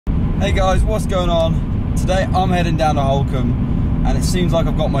Hey guys, what's going on? Today I'm heading down to Holkham and it seems like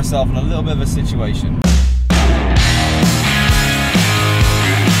I've got myself in a little bit of a situation.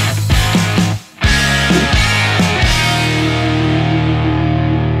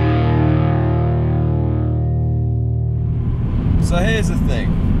 So here's the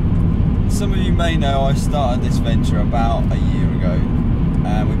thing. Some of you may know I started this venture about a year ago.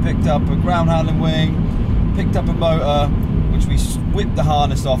 And we picked up a ground handling wing, picked up a motor, which we whipped the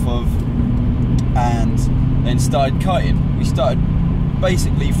harness off of, and then started kiting. We started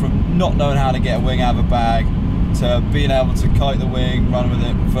basically from not knowing how to get a wing out of a bag to being able to kite the wing, run with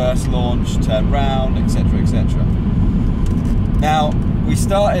it, reverse launch, turn round, etc, etc. Now, we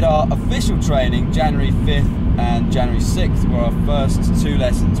started our official training January 5th and January 6th were our first two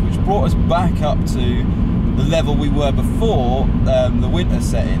lessons, which brought us back up to the level we were before the winter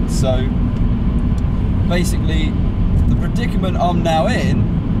set in. So basically the predicament I'm now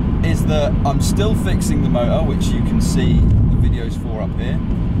in is that I'm still fixing the motor, which you can see the videos for up here,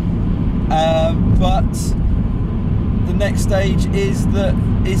 but the next stage is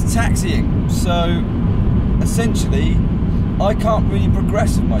taxiing. So essentially I can't really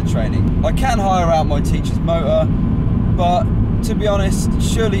progress with my training. I can hire out my teacher's motor, but to be honest,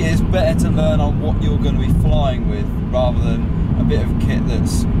 surely it's better to learn on what you're going to be flying with rather than a bit of kit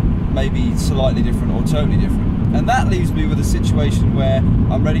that's maybe slightly different or totally different. And that leaves me with a situation where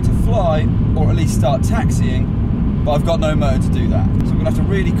I'm ready to fly, or at least start taxiing, but I've got no motor to do that. So I'm going to have to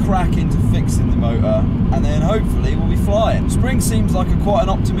really crack into fixing the motor, and then hopefully we'll be flying. Spring seems like quite an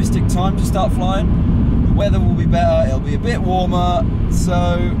optimistic time to start flying. The weather will be better, it'll be a bit warmer,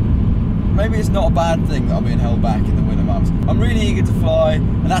 so maybe it's not a bad thing that I'm being held back in the winter months. I'm really eager to fly,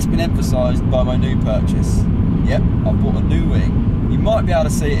 and that's been emphasised by my new purchase. Yep, I've bought a new wing. You might be able to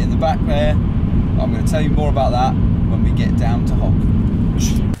see it in the back there. I'm going to tell you more about that when we get down to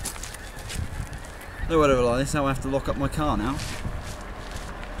Holkham. No, whatever like this, now I have to lock up my car now.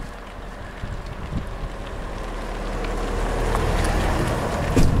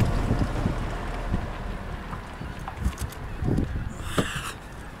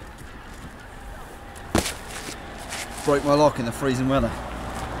 Broke my lock in the freezing weather.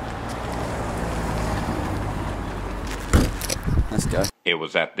 Let's go. It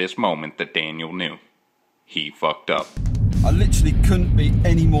was at this moment that Daniel knew. He fucked up. I literally couldn't be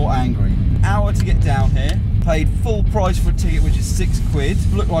any more angry. Hour to get down here, paid full price for a ticket, which is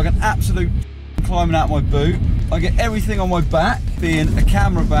 £6. Looked like an absolute climbing out my boot. I get everything on my back, being a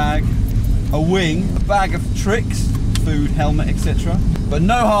camera bag, a wing, a bag of tricks, food, helmet, etc. But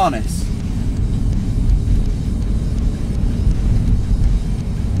no harness.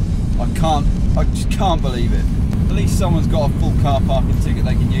 I just can't believe it. At least someone's got a full car parking ticket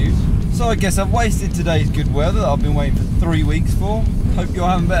they can use. So I guess I've wasted today's good weather that I've been waiting for 3 weeks for. Hope you're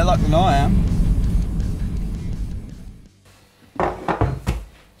having better luck than I am.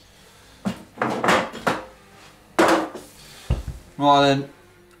 Right then,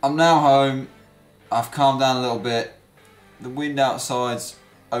 I'm now home. I've calmed down a little bit. The wind outside's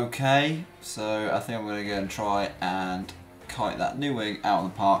okay, so I think I'm going to go and try and kite that new wing out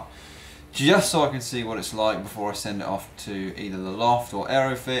of the park, just so I can see what it's like before I send it off to either the loft or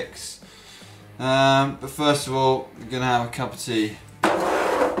Aerofix. But first of all, I'm going to have a cup of tea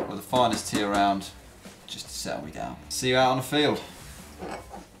with the finest tea around, just to settle me down. See you out on the field.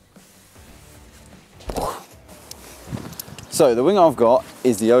 So the wing I've got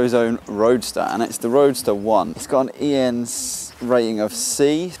is the Ozone Roadster, and it's the Roadster 1. It's got an EN rating of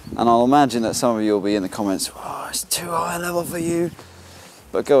C, and I'll imagine that some of you will be in the comments, oh, it's too high a level for you.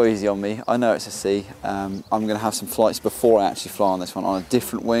 But go easy on me, I know it's a C. I'm going to have some flights before I actually fly on this one on a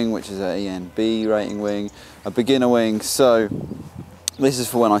different wing, which is an ENB rating wing, a beginner wing, so this is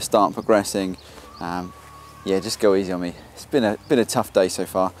for when I start progressing. Yeah, just go easy on me. It's been a tough day so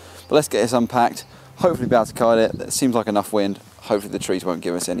far, but let's get this unpacked, hopefully be able to kite it. It seems like enough wind, hopefully the trees won't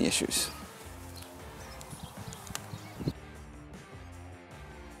give us any issues.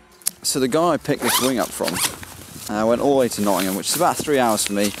 So the guy I picked this wing up from went all the way to Nottingham, which is about 3 hours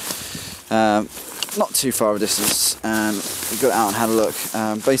for me, not too far of a distance, and we got it out and had a look.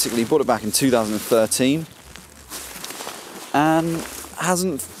 Basically bought it back in 2013 and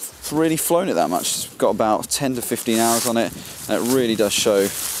hasn't really flown it that much. It's got about 10 to 15 hours on it, and it really does show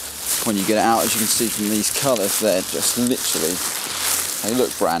when you get it out. As you can see from these colours, they're just literally, they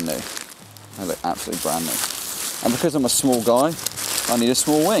look brand new. They look absolutely brand new. And because I'm a small guy, I need a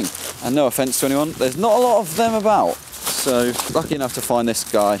small wing. And no offence to anyone, there's not a lot of them about. So lucky enough to find this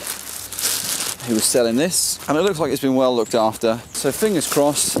guy who was selling this, and it looks like it's been well looked after. So fingers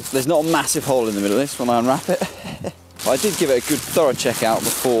crossed, there's not a massive hole in the middle of this when I unwrap it. But I did give it a good thorough check out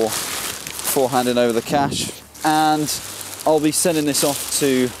before before handing over the cash, and I'll be sending this off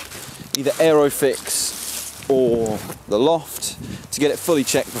to either Aerofix or the loft to get it fully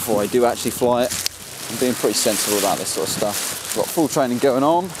checked before I do actually fly it. I'm being pretty sensible about this sort of stuff. Got full training going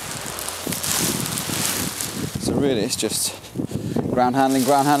on, so really it's just ground handling,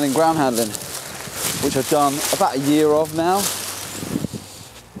 which I've done about a year of now.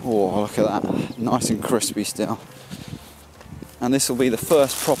 Oh, look at that, nice and crispy still. And this will be the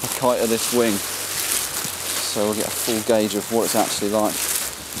first proper kite of this wing, so we'll get a full gauge of what it's actually like.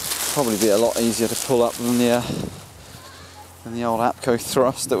 Probably be a lot easier to pull up than the old APCO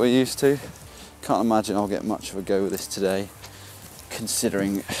thrust that we're used to. Can't imagine I'll get much of a go with this today,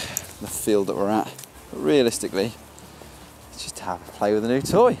 considering the field that we're at. But realistically, it's just have a play with a new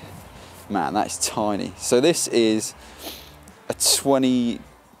toy. Man, that is tiny. So this is a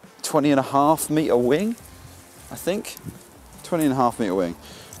 20.5 metre wing, I think. 20.5 metre wing,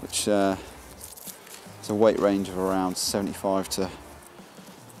 which is a weight range of around 75 to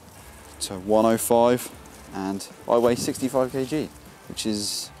 105, and I weigh 65 kg, which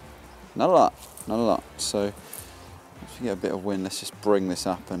is not a lot. So if we get a bit of wind, let's just bring this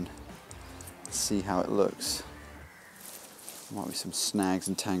up and see how it looks. Might be some snags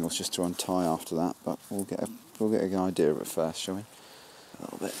and tangles just to untie after that, but we'll get an idea of it first, shall we? A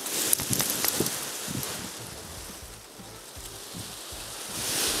little bit.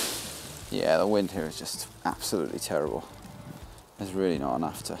 Yeah, the wind here is just absolutely terrible. There's really not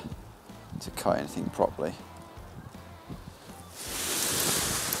enough to kite anything properly.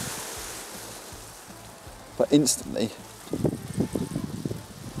 But instantly,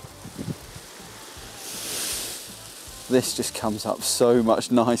 this just comes up so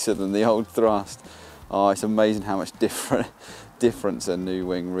much nicer than the old thrust. Oh, it's amazing how much difference a new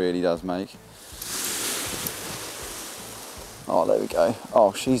wing really does make. Oh, there we go.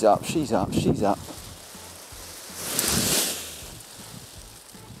 Oh, she's up. That's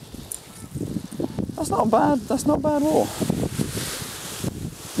not bad at all.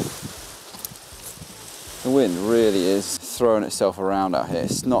 The wind really is throwing itself around out here.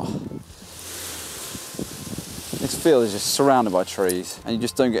 This field is just surrounded by trees and you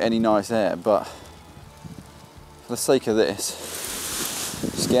just don't get any nice air, but for the sake of this,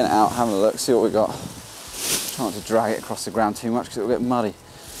 just getting it out, having a look, see what we've got. Try not to drag it across the ground too much because it'll get muddy.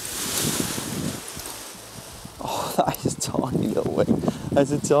 Oh, that is a tiny little wing.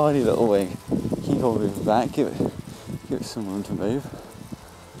 That's a tiny little wing. Keep on moving back, give it some room to move.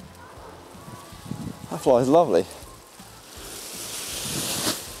 That flies lovely.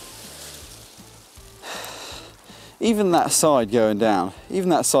 Even that side going down, even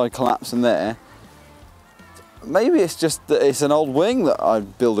that side collapsing there, maybe it's just that it's an old wing that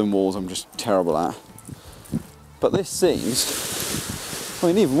I'm building walls I'm just terrible at. But this seems, I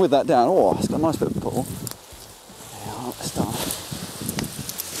mean, even with that down, oh, it's got a nice bit of pull. Yeah, that's done.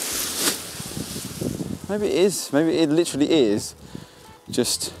 Maybe it literally is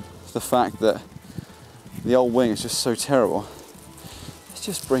just the fact that the old wing is just so terrible. Let's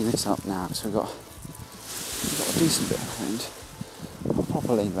just bring this up now because we've got a decent bit of wind. I'll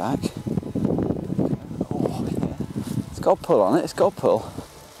proper lean back. Oh, yeah. It's got a pull on it, it's got a pull.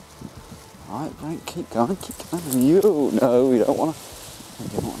 Right, keep going. No, we don't want to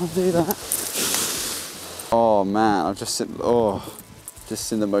do that. Oh man, I've just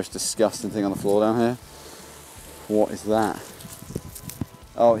seen the most disgusting thing on the floor down here. What is that?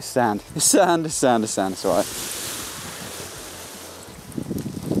 Oh, it's sand. It's alright.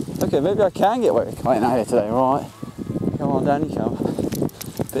 Okay, maybe I can get away with kiting out here today, right? Come on, down you come.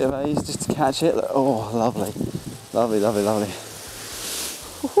 Bit of haze just to catch it. Oh, lovely.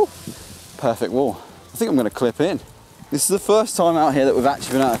 Woo-hoo. Perfect wall. I think I'm going to clip in. This is the first time out here that we've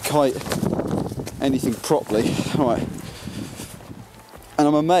actually been able to kite anything properly. Right. And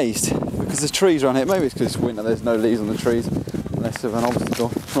I'm amazed because there's trees around here. Maybe it's because it's winter, there's no leaves on the trees. Less of an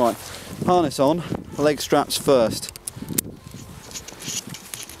obstacle. Right, harness on, leg straps first.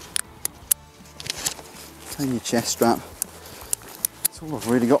 And your chest strap. That's all I've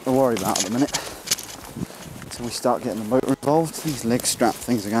really got to worry about at the minute. Until we start getting the motor involved. These leg strap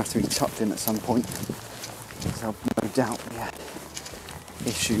things are going to have to be tucked in at some point. Because I'll no doubt be an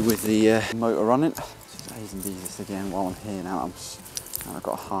issue with the motor running. Just A's and B's this again while I'm here now. I've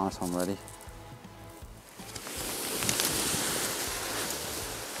got a harness on ready.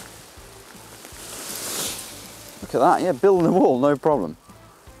 Look at that, yeah, building the wall, no problem.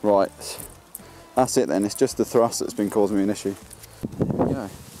 Right, that's it then, it's just the thrust that's been causing me an issue. There we go.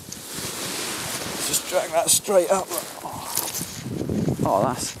 Just drag that straight up. Oh,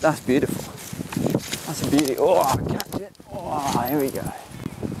 that's beautiful. That's a beauty. Oh, catch it. Oh, here we go.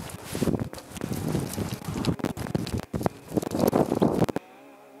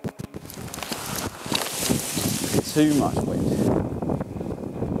 too much wind.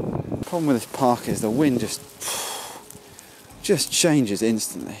 The problem with this park is the wind just changes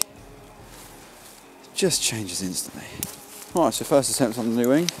instantly. Just changes instantly. Right, so first attempt on the new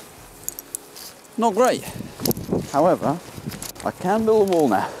wing. Not great. However, I can build a wall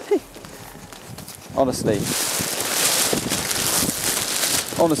now. honestly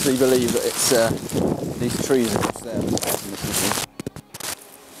believe that it's these trees across there.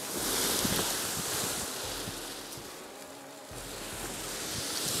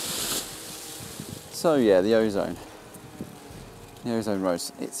 So yeah, the ozone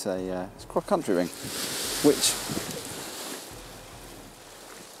roads. It's a cross-country ring, which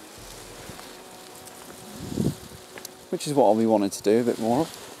is what I'll be wanting to do a bit more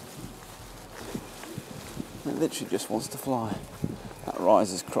of. It literally just wants to fly. That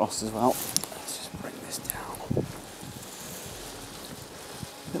rises across as well. Let's just bring this down.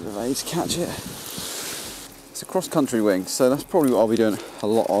 Bit of age to catch it. It's a cross-country wing, so that's probably what I'll be doing a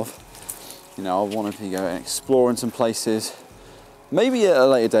lot of. You know, I want to be going exploring some places. Maybe at a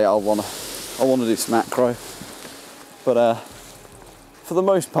later date I want to do some macro, but for the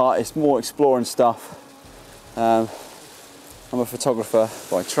most part it's more exploring stuff. I'm a photographer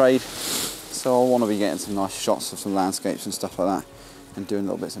by trade, so I want to be getting some nice shots of some landscapes and stuff like that, and doing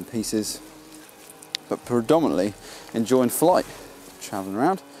little bits and pieces. But predominantly enjoying flight, travelling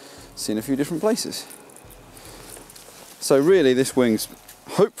around, seeing a few different places. So really, this wing's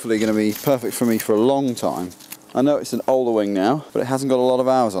hopefully going to be perfect for me for a long time. I know it's an older wing now, but it hasn't got a lot of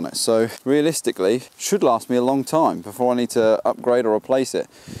hours on it, so realistically should last me a long time before I need to upgrade or replace it.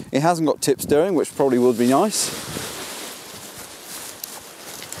 It hasn't got tip steering, which probably would be nice.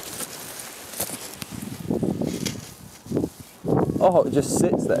 Oh, it just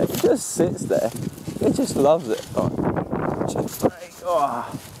sits there. It just sits there. It just loves it. Oh, just brake.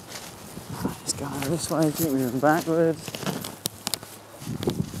 Oh. Let's go this way, keep moving backwards.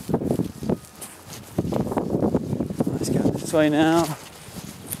 Let's go this way now.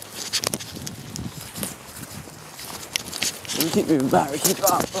 We keep moving back, we keep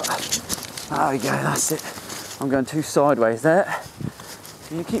up. There we go, that's it. I'm going too sideways there.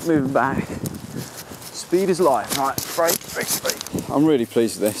 You keep moving back. Speed is life. Right, brake, brake, brake. I'm really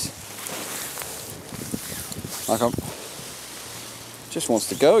pleased with this. Like just wants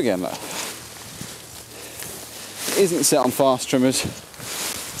to go again. Look. It isn't set on fast trimmers,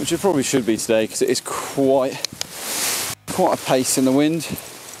 which it probably should be today because it is quite a pace in the wind.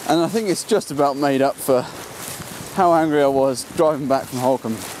 And I think it's just about made up for how angry I was driving back from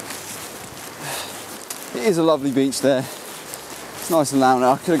Holkham. It is a lovely beach there. It's nice and loud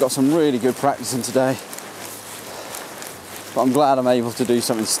now. I could have got some really good practice in today. But I'm glad I'm able to do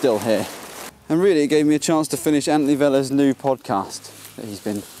something still here. And really it gave me a chance to finish Anthony Vella's new podcast that he's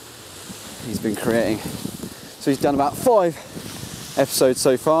been creating. So he's done about 5 episodes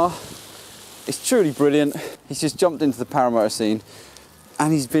so far. It's truly brilliant. He's just jumped into the paramotor scene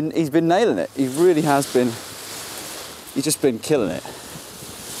and he's been nailing it. He really has been. He's just been killing it.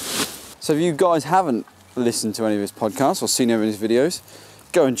 So if you guys haven't listened to any of his podcasts or seen any of his videos,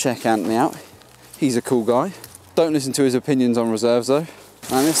 go and check Anthony out. He's a cool guy. Don't listen to his opinions on reserves though.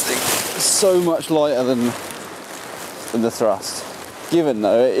 And this thing is so much lighter than the thrust. Given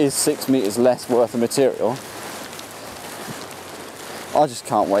though it is 6 meters less worth of material, I just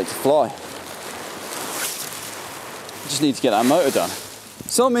can't wait to fly. I just need to get that motor done.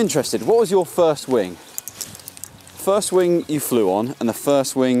 So I'm interested, what was your first wing? First wing you flew on and the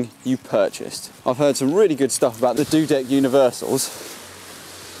first wing you purchased. I've heard some really good stuff about the Dudek Universals.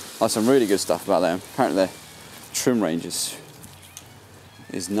 Like some really good stuff about them. Apparently their trim range is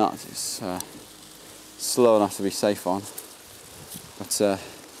nuts. It's slow enough to be safe on, but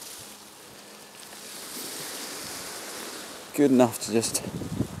good enough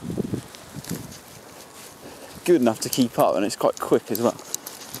to keep up, and it's quite quick as well.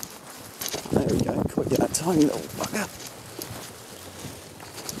 There we go, quick, get that tiny little bugger.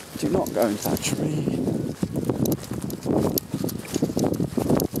 Do not go into that tree.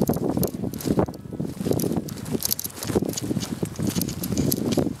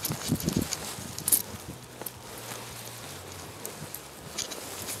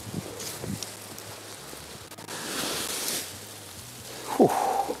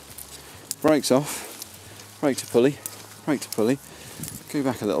 Brakes off, brake to pulley, go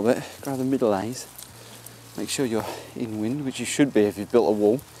back a little bit, grab the middle A's, make sure you're in wind, which you should be if you've built a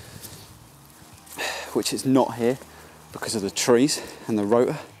wall, which is not here because of the trees and the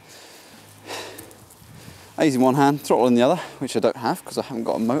rotor. A's in one hand, throttle in the other, which I don't have because I haven't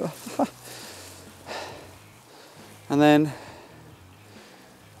got a motor. And then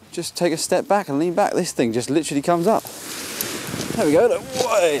just take a step back and lean back. This thing just literally comes up. There we go, look,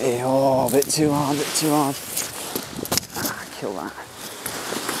 way, oh, a bit too hard, Ah, kill that.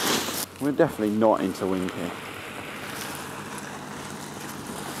 We're definitely not into wind here.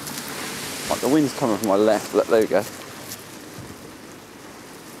 Like the wind's coming from my left, look, there we go.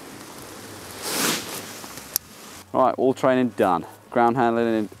 Right, all training done. Ground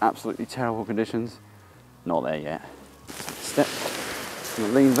handling in absolutely terrible conditions. Not there yet. Step, I'm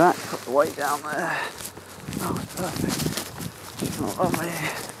gonna lean back, put the weight down there. Oh, it's perfect. She's not lovely.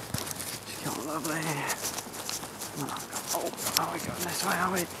 She's not lovely. Oh, are we going this way,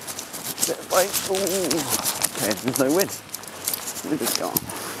 are we? Bit of weight. Ooh. Okay, there's no wind. Wind is gone.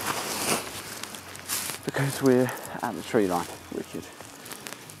 Because we're at the tree line. Wicked.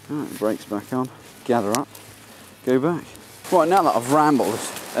 Alright, brakes back on. Gather up. Go back. Right, now that I've rambled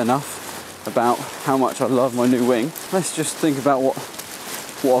enough about how much I love my new wing, let's just think about what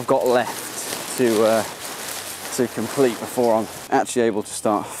I've got left to complete before I'm actually able to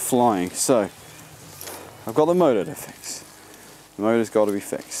start flying. So, I've got the motor to fix. The motor's got to be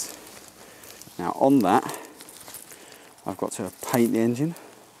fixed. Now on that, I've got to paint the engine,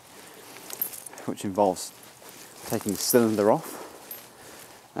 which involves taking the cylinder off,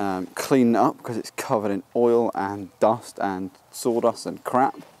 cleaning it up because it's covered in oil and dust and sawdust and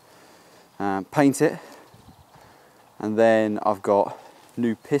crap, paint it, and then I've got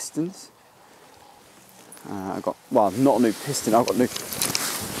new pistons. I've got new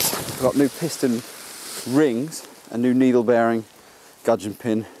piston rings, a new needle bearing, gudgeon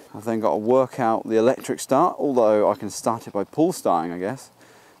pin. I've then got to work out the electric start, although I can start it by pull starting, I guess,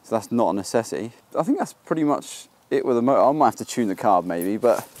 so that's not a necessity. I think that's pretty much it with the motor. I might have to tune the carb maybe,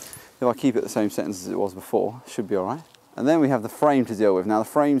 but if I keep it the same settings as it was before, it should be all right. And then we have the frame to deal with. Now the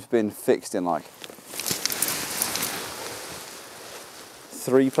frame's been fixed in like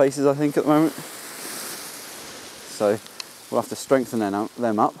 3 places, I think, at the moment. So we'll have to strengthen them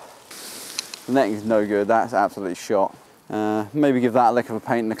up. The netting's no good, that's absolutely shot. Maybe give that a lick of a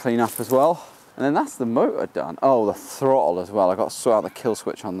paint and a clean up as well. And then that's the motor done. Oh, the throttle as well. I got to sort out the kill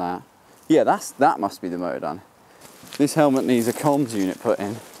switch on that. Yeah, that must be the motor done. This helmet needs a comms unit put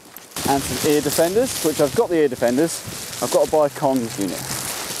in and some ear defenders, which I've got the ear defenders. I've got to buy a comms unit.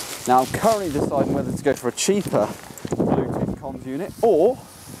 Now I'm currently deciding whether to go for a cheaper Bluetooth comms unit or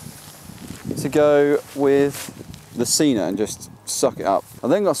to go with the Cena and just suck it up. I've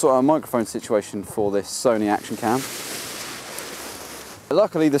then got sort of a microphone situation for this Sony action cam.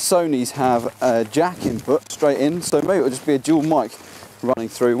 Luckily the Sonys have a jack input straight in, so maybe it'll just be a dual mic running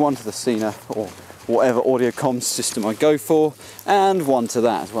through, one to the Cena or whatever audio comms system I go for, and one to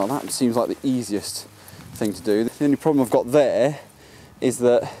that as well. That seems like the easiest thing to do. The only problem I've got there is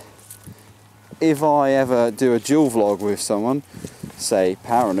that if I ever do a dual vlog with someone, say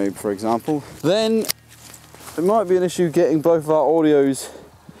Paranoob for example, then it might be an issue getting both of our audios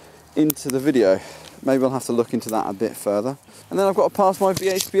into the video. Maybe I'll have to look into that a bit further. And then I've got to pass my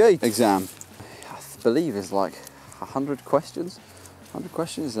VHPA exam. I believe it's like 100 questions. 100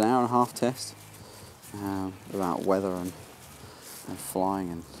 questions, an hour and a half test about weather and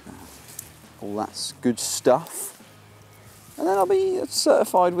flying and all that good stuff. And then I'll be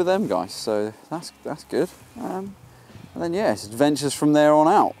certified with them guys, so that's good. And then yeah, it's adventures from there on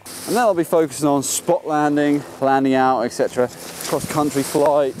out. And then I'll be focusing on spot landing, landing out, etc. Cross-country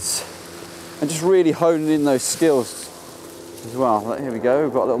flights, and just really honing in those skills as well. Here we go,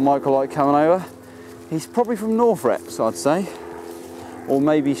 we've got a little microlight coming over. He's probably from Northrop, I'd say. Or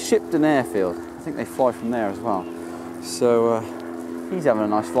maybe Shipton Airfield. I think they fly from there as well. So he's having a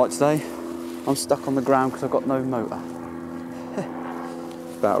nice flight today. I'm stuck on the ground because I've got no motor.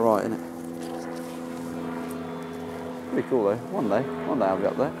 About right, isn't it? Pretty cool though. One day I'll be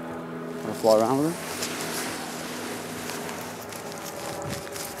up there. I'll fly around with him.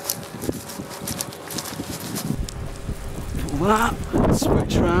 Pull that,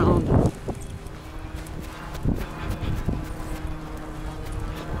 switch round.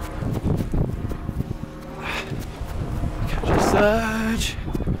 Catch a surge.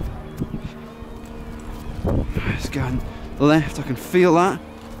 It's going left, I can feel that.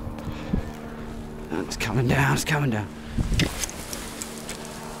 And it's coming down, it's coming down.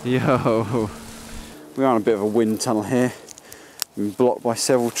 Yo, we are in a bit of a wind tunnel here. We've been blocked by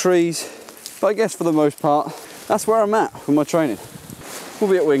several trees, but I guess for the most part, that's where I'm at with my training. We'll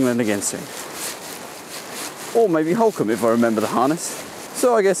be at Wingland again soon. Or maybe Holkham if I remember the harness.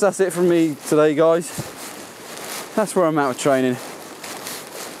 So I guess that's it from me today, guys. That's where I'm at with training.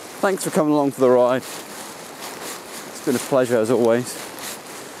 Thanks for coming along for the ride. It's been a pleasure as always.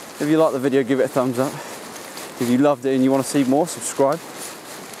 If you liked the video, give it a thumbs up. If you loved it and you want to see more, subscribe.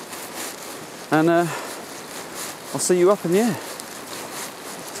 and I'll see you up in the air.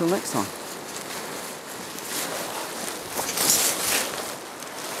 Till next time.